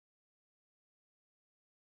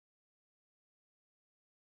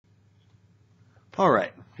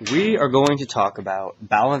Alright, we are going to talk about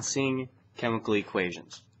balancing chemical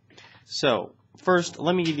equations. So, first,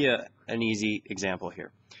 let me give you an easy example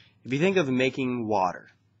here. If you think of making water,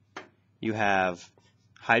 you have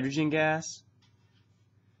hydrogen gas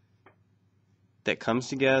that comes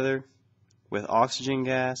together with oxygen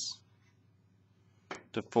gas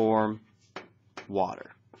to form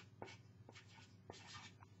water.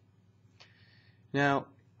 Now,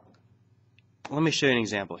 let me show you an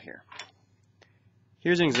example here.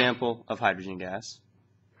 Here's an example of hydrogen gas.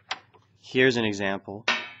 Here's an example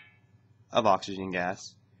of oxygen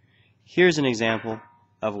gas. Here's an example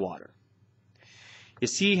of water. You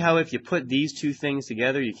see how if you put these two things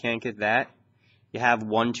together, you can't get that? You have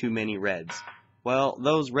one too many reds. Well,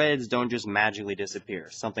 those reds don't just magically disappear.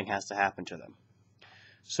 Something has to happen to them.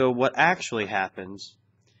 So what actually happens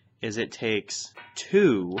is it takes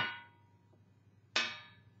two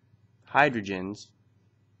hydrogens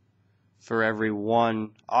for every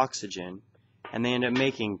one oxygen, and they end up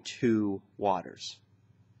making two waters.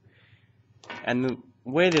 And the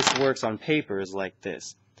way this works on paper is like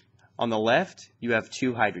this. On the left, you have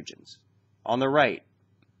two hydrogens. On the right,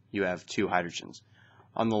 you have two hydrogens.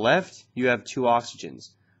 On the left, you have two oxygens.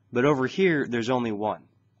 But over here, there's only one.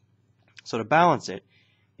 So to balance it,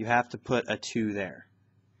 you have to put a 2 there.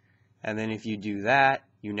 And then if you do that,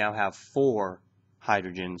 you now have 4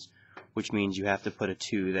 hydrogens, which means you have to put a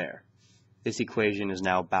 2 there. This equation is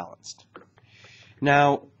now balanced.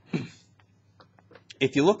 Now,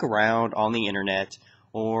 if you look around on the internet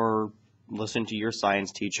or listen to your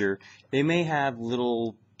science teacher, they may have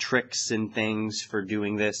little tricks and things for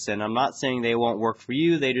doing this, and I'm not saying they won't work for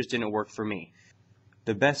you, they just didn't work for me.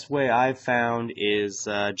 The best way I've found is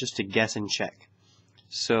just to guess and check.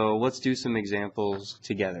 So let's do some examples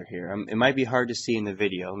together here. It might be hard to see in the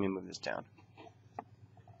video. Let me move this down.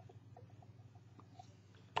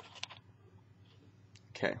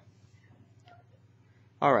 Okay.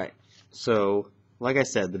 Alright, so like I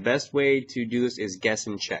said, the best way to do this is guess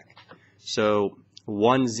and check. So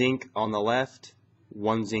 1 zinc on the left,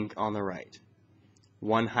 1 zinc on the right.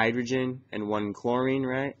 1 hydrogen and 1 chlorine,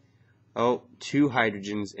 right? Oh, 2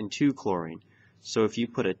 hydrogens and 2 chlorine. So if you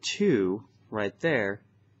put a 2 right there,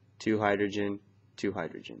 2 hydrogen, 2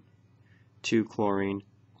 hydrogen. 2 chlorine,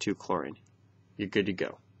 2 chlorine. You're good to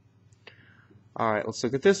go. Alright, let's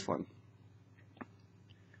look at this one.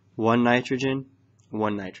 1 nitrogen,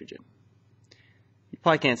 1 nitrogen. You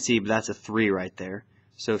probably can't see, but that's a 3 right there.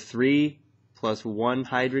 So 3 plus 1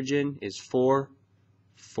 hydrogen is 4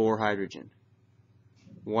 hydrogen.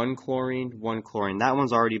 1 chlorine, 1 chlorine. That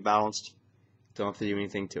one's already balanced. Don't have to do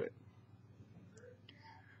anything to it.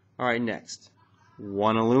 Alright, next.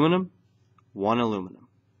 1 aluminum, 1 aluminum.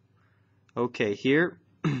 Okay, here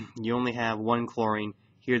you only have 1 chlorine.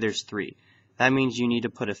 Here there's 3. That means you need to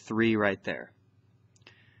put a 3 right there.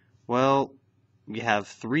 Well, you have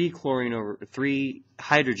 3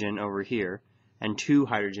 hydrogen over here and 2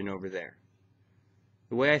 hydrogen over there.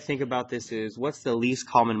 The way I think about this is, what's the least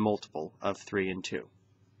common multiple of 3 and 2?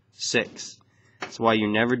 6. That's why you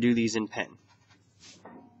never do these in pen.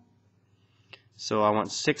 So I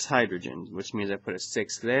want 6 hydrogens, which means I put a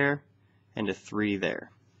 6 there and a 3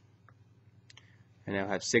 there. And now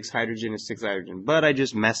I have 6 hydrogen and 6 hydrogen, but I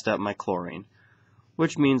just messed up my chlorine,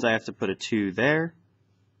 which means I have to put a 2 there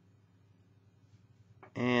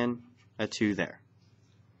and a 2 there.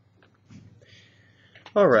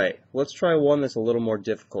 Alright, let's try one that's a little more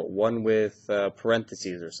difficult, one with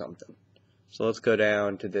parentheses or something. So let's go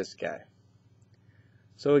down to this guy.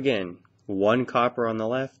 So again, 1 copper on the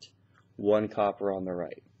left, 1 copper on the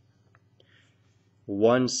right.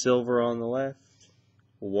 1 silver on the left,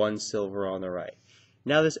 1 silver on the right.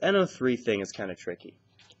 Now this NO3 thing is kind of tricky.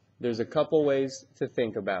 There's a couple ways to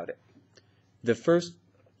think about it. The first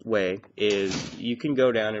way is you can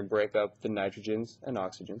go down and break up the nitrogens and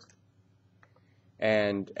oxygens,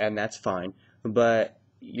 and that's fine, but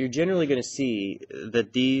you're generally going to see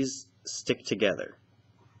that these stick together.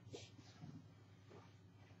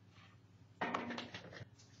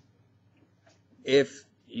 If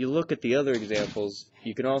you look at the other examples,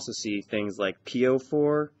 you can also see things like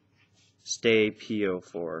PO4 stay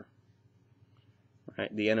PO4.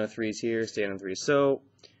 Right? The NO3s here stay NO3. So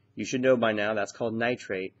you should know by now that's called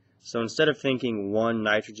nitrate. So instead of thinking 1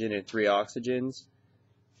 nitrogen and 3 oxygens,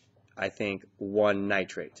 I think 1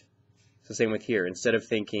 nitrate. So same with here. Instead of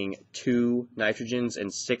thinking 2 nitrogens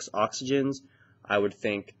and 6 oxygens, I would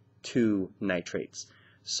think 2 nitrates.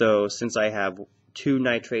 So since I have 2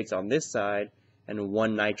 nitrates on this side and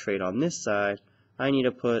 1 nitrate on this side, I need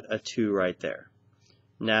to put a 2 right there.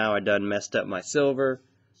 Now I done messed up my silver,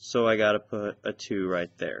 so I gotta put a 2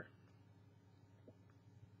 right there.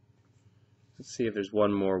 Let's see if there's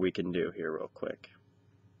one more we can do here real quick.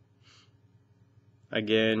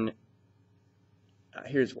 Again,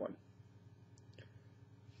 here's one.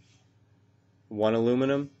 One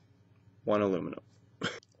aluminum, one aluminum.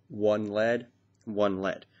 One lead, one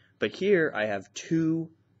lead. But here I have 2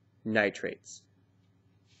 nitrates.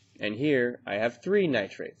 And here I have 3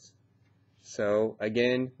 nitrates. So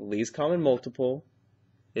again, least common multiple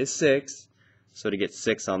is 6. So to get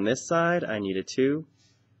 6 on this side, I need a 2.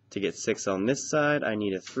 To get 6 on this side, I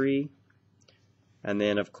need a 3. And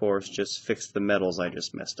then, of course, just fix the metals I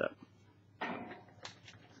just messed up.